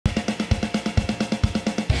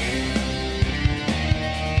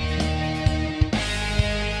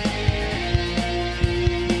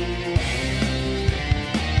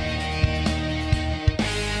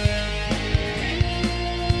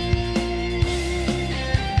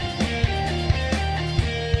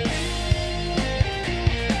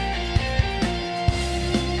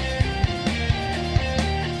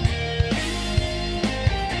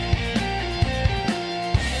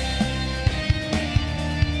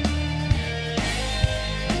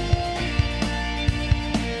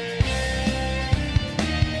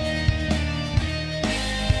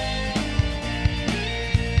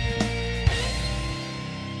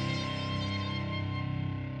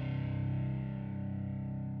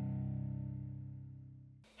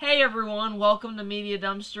Hey everyone, welcome to Media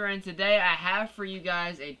Dumpster, and today I have for you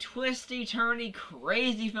guys a twisty, turny,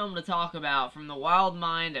 crazy film to talk about from the wild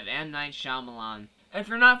mind of M Night Shyamalan. If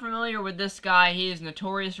you're not familiar with this guy, he is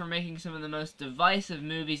notorious for making some of the most divisive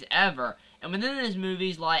movies ever, and within his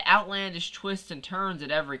movies lie outlandish twists and turns at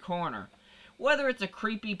every corner. Whether it's a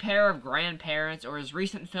creepy pair of grandparents or his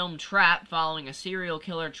recent film Trap following a serial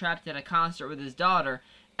killer trapped at a concert with his daughter,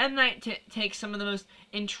 M. Night takes some of the most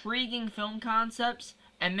intriguing film concepts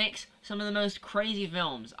and makes some of the most crazy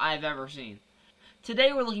films I've ever seen.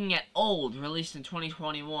 Today we're looking at Old, released in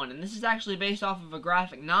 2021, and this is actually based off of a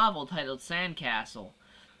graphic novel titled Sandcastle.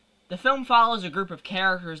 The film follows a group of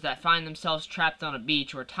characters that find themselves trapped on a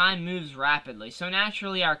beach where time moves rapidly, so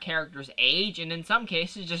naturally our characters age, and in some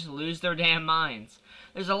cases just lose their damn minds.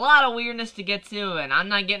 There's a lot of weirdness to get to, and I'm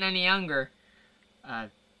not getting any younger.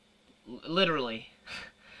 Literally.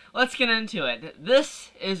 Let's get into it.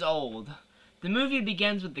 This is Old. The movie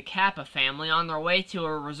begins with the Kappa family on their way to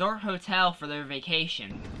a resort hotel for their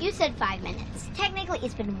vacation. You said 5 minutes. Technically,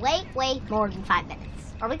 it's been way more than 5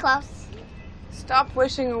 minutes. Are we close? Stop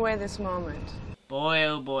wishing away this moment. Boy,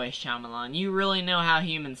 oh boy, Shyamalan, you really know how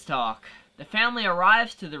humans talk. The family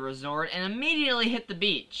arrives to the resort and immediately hit the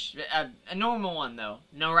beach. A normal one, though.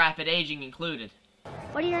 No rapid aging included.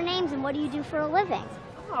 What are your names and what do you do for a living?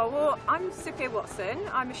 Oh, well, I'm Sophia Watson.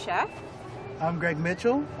 I'm a chef. I'm Greg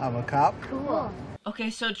Mitchell. I'm a cop. Cool.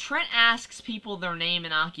 Okay, so Trent asks people their name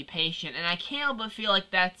and occupation, and I can't help but feel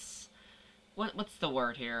like that's... What's the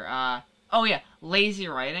word here? Oh yeah, lazy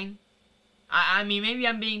writing. I mean, maybe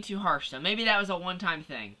I'm being too harsh, though. Maybe that was a one-time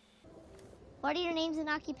thing. What are your names and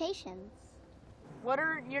occupations? What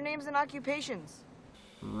are your names and occupations?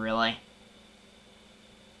 Really?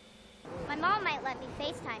 My mom might let me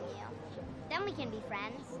FaceTime you. Then we can be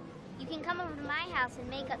friends. You can come over to my house and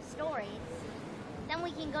make up stories. Then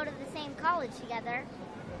we can go to the same college together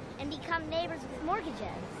and become neighbors with mortgages.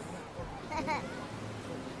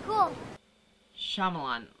 Cool.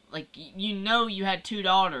 Shyamalan, like, you know you had 2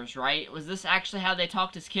 daughters, right? Was this actually how they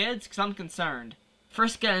talked as kids? Because I'm concerned.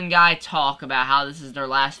 Friska and Guy talk about how this is their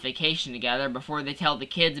last vacation together before they tell the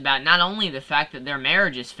kids about not only the fact that their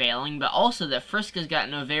marriage is failing, but also that Friska's got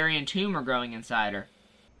an ovarian tumor growing inside her.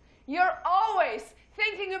 You're always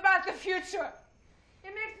thinking about the future.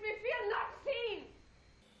 It makes me feel not seen.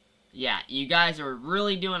 Yeah, you guys are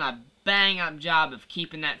really doing a bang-up job of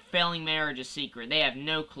keeping that failing marriage a secret. They have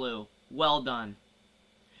no clue. Well done.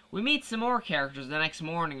 We meet some more characters the next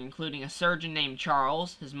morning, including a surgeon named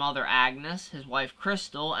Charles, his mother Agnes, his wife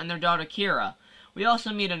Crystal, and their daughter Kira. We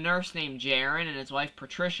also meet a nurse named Jaren and his wife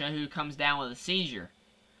Patricia, who comes down with a seizure.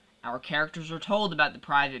 Our characters are told about the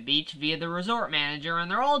private beach via the resort manager, and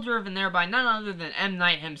they're all driven there by none other than M.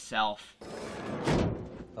 Night himself.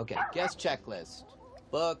 Okay, guest checklist.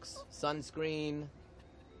 Books, sunscreen.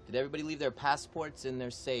 Did everybody leave their passports in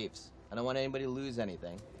their safes? I don't want anybody to lose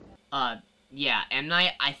anything. Yeah, M.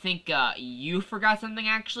 Night, I think, you forgot something,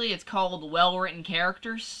 actually. It's called well-written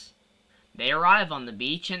characters. They arrive on the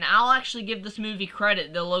beach, and I'll actually give this movie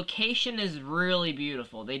credit. The location is really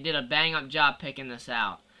beautiful. They did a bang-up job picking this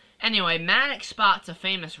out. Anyway, Maddox spots a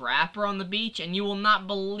famous rapper on the beach, and you will not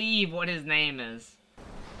believe what his name is.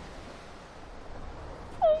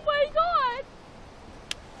 Oh my god!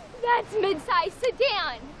 That's mid-size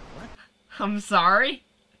sedan! What? I'm sorry?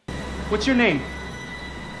 What's your name?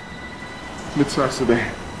 Mid-size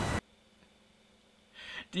sedan.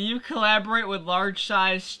 Do you collaborate with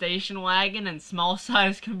large-size station wagon and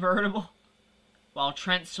small-size convertible? While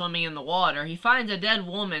Trent's swimming in the water, he finds a dead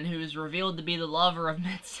woman who is revealed to be the lover of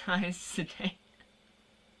mid-sized sedan.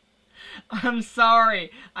 I'm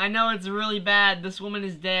sorry. I know it's really bad. This woman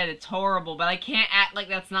is dead. It's horrible, but I can't act like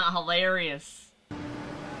that's not hilarious.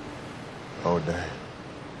 Oh, damn.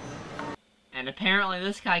 And apparently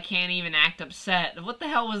this guy can't even act upset. What the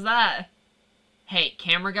hell was that? Hey,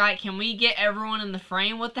 camera guy, can we get everyone in the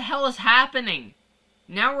frame? What the hell is happening?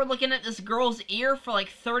 Now we're looking at this girl's ear for like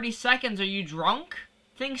 30 seconds. Are you drunk?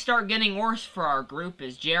 Things start getting worse for our group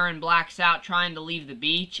as Jaren blacks out trying to leave the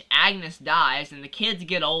beach, Agnes dies, and the kids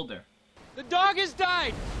get older. The dog has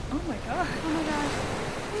died! Oh my god.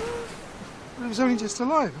 It was only just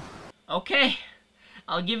alive. Okay,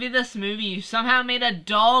 I'll give you this movie. You somehow made a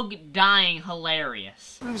dog dying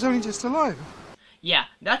hilarious. It was only just alive. Yeah,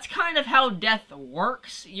 that's kind of how death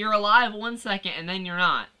works. You're alive 1 second and then you're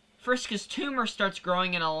not. Friska's tumor starts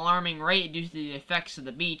growing at an alarming rate due to the effects of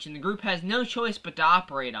the beach, and the group has no choice but to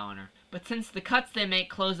operate on her. But since the cuts they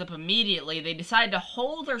make close up immediately, they decide to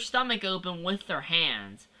hold her stomach open with their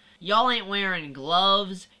hands. Y'all ain't wearing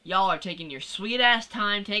gloves, y'all are taking your sweet ass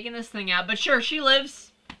time taking this thing out, but sure, she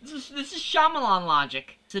lives. This is Shyamalan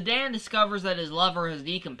logic. Sedan discovers that his lover has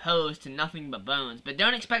decomposed to nothing but bones, but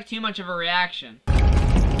don't expect too much of a reaction.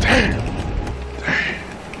 Damn!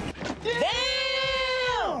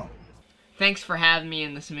 Thanks for having me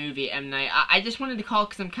in this movie, M Night. I just wanted to call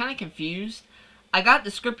because I'm kind of confused. I got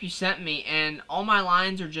the script you sent me, and all my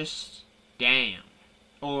lines are just, damn.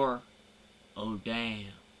 Or, oh damn.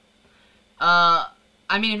 I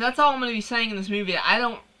mean, if that's all I'm going to be saying in this movie, I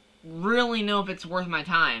don't really know if it's worth my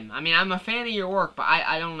time. I mean, I'm a fan of your work, but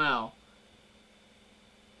I don't know.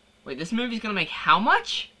 Wait, this movie's gonna make how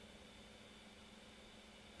much?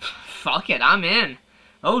 Fuck it, I'm in.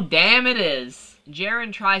 Oh, damn it is.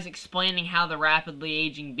 Jaren tries explaining how the rapidly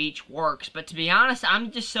aging beach works, but to be honest,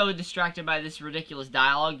 I'm just so distracted by this ridiculous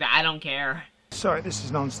dialogue that I don't care. Sorry, this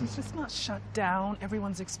is nonsense. Let's not shut down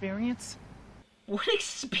everyone's experience. What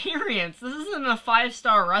experience? This isn't a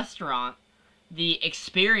 5-star restaurant. The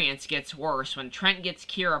experience gets worse when Trent gets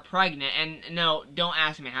Kira pregnant, and no, don't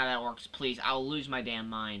ask me how that works, please. I'll lose my damn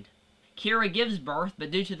mind. Kira gives birth,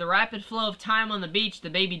 but due to the rapid flow of time on the beach, the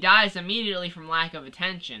baby dies immediately from lack of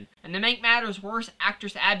attention. And to make matters worse,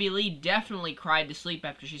 actress Abby Lee definitely cried to sleep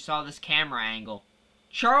after she saw this camera angle.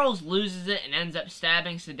 Charles loses it and ends up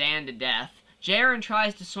stabbing Sedan to death. Jaren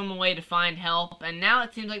tries to swim away to find help, and now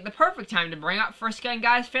it seems like the perfect time to bring up Friska and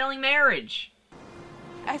Guy's failing marriage.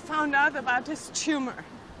 I found out about his tumor,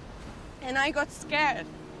 and I got scared.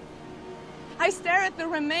 I stare at the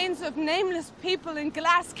remains of nameless people in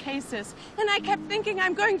glass cases, and I kept thinking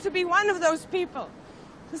I'm going to be one of those people.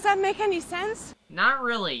 Does that make any sense? Not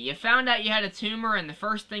really. You found out you had a tumor, and the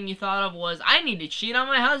first thing you thought of was, I need to cheat on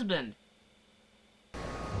my husband.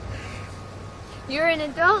 You're an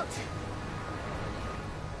adult.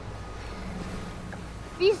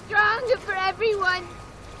 Be strong for everyone.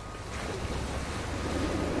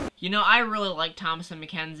 You know, I really like Thomasin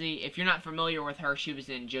McKenzie. If you're not familiar with her, she was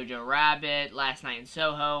in Jojo Rabbit, Last Night in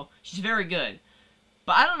Soho. She's very good.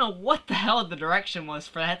 But I don't know what the hell the direction was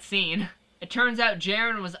for that scene. It turns out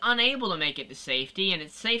Jaren was unable to make it to safety, and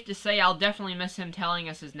it's safe to say I'll definitely miss him telling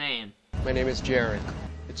us his name. My name is Jaren.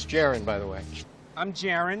 It's Jaren, by the way. I'm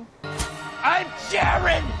Jaren. I'm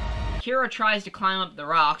Jaren! Kira tries to climb up the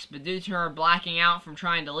rocks, but due to her blacking out from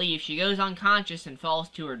trying to leave, she goes unconscious and falls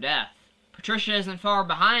to her death. Patricia isn't far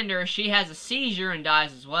behind her. She has a seizure and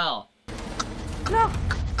dies as well. No.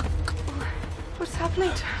 What's happening?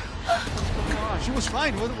 She was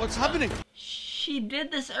fine. What's happening? She did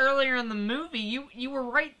this earlier in the movie. You were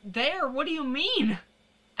right there. What do you mean?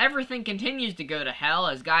 Everything continues to go to hell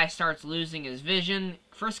as Guy starts losing his vision,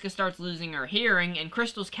 Friska starts losing her hearing, and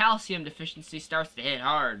Crystal's calcium deficiency starts to hit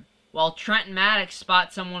hard. While Trent and Maddox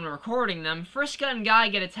spot someone recording them, Friska and Guy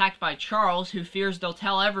get attacked by Charles, who fears they'll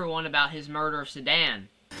tell everyone about his murder of Sedan.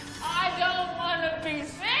 I don't want to be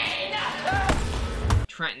seen!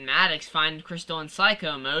 Trent and Maddox find Crystal in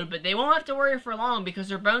psycho mode, but they won't have to worry for long because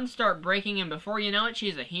her bones start breaking, and before you know it,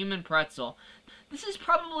 she's a human pretzel. This is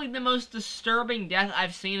probably the most disturbing death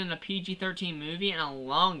I've seen in a PG-13 movie in a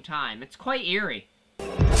long time. It's quite eerie.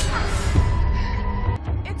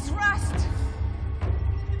 It's rust.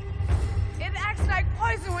 It acts like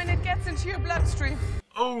poison when it gets into your bloodstream.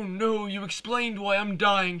 Oh no, you explained why I'm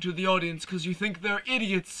dying to the audience because you think they're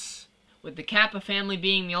idiots. With the Kappa family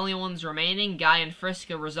being the only ones remaining, Guy and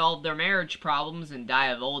Friska resolve their marriage problems and die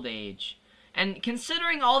of old age. And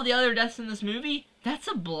considering all the other deaths in this movie, that's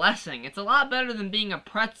a blessing. It's a lot better than being a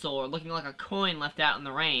pretzel or looking like a coin left out in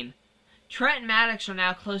the rain. Trent and Maddox are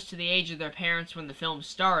now close to the age of their parents when the film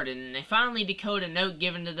started, and they finally decode a note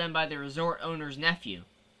given to them by the resort owner's nephew.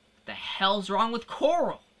 What the hell's wrong with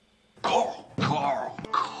Coral? Coral. Carl.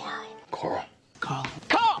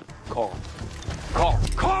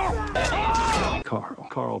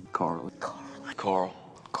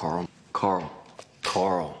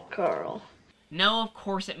 No, of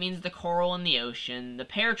course it means the coral in the ocean. The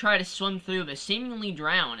pair try to swim through but seemingly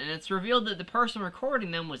drown, and it's revealed that the person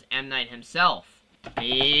recording them was M. Night himself.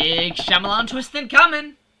 Big Shyamalan twist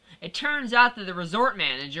incoming! It turns out that the resort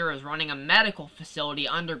manager is running a medical facility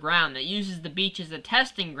underground that uses the beach as a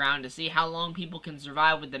testing ground to see how long people can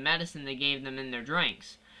survive with the medicine they gave them in their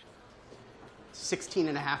drinks. 16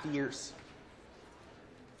 and a half years.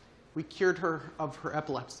 We cured her of her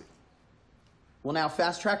epilepsy. We'll now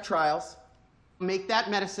fast-track trials, make that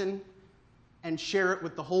medicine, and share it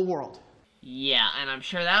with the whole world. Yeah, and I'm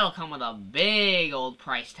sure that'll come with a big old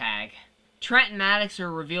price tag. Trent and Maddox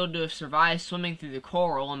are revealed to have survived swimming through the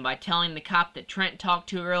coral, and by telling the cop that Trent talked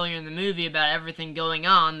to earlier in the movie about everything going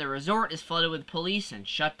on, the resort is flooded with police and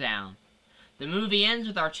shut down. The movie ends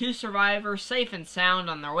with our two survivors safe and sound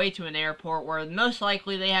on their way to an airport where most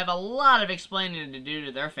likely they have a lot of explaining to do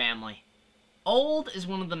to their family. Old is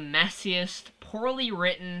one of the messiest, poorly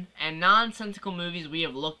written, and nonsensical movies we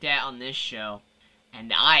have looked at on this show.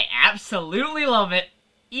 And I absolutely love it.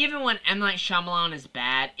 Even when M Night Shyamalan is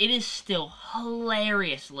bad, it is still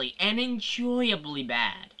hilariously and enjoyably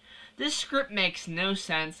bad. This script makes no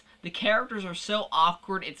sense, the characters are so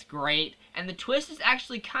awkward it's great, and the twist is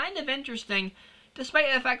actually kind of interesting,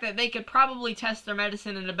 despite the fact that they could probably test their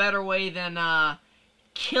medicine in a better way than,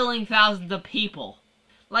 killing thousands of people.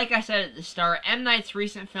 Like I said at the start, M. Night's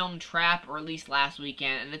recent film Trap released last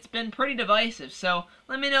weekend, and it's been pretty divisive, so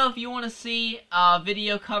let me know if you want to see a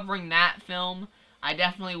video covering that film. I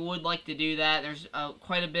definitely would like to do that. There's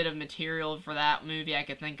quite a bit of material for that movie I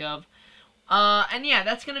could think of. And yeah,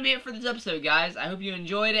 that's going to be it for this episode, guys. I hope you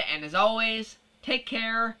enjoyed it, and as always, take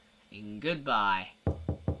care, and goodbye. What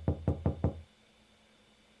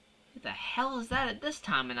the hell is that at this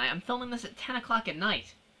time of night? I'm filming this at 10 o'clock at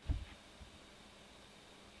night.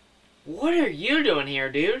 What are you doing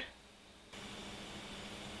here, dude?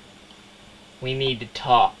 We need to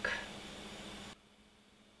talk.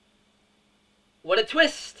 What a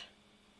twist!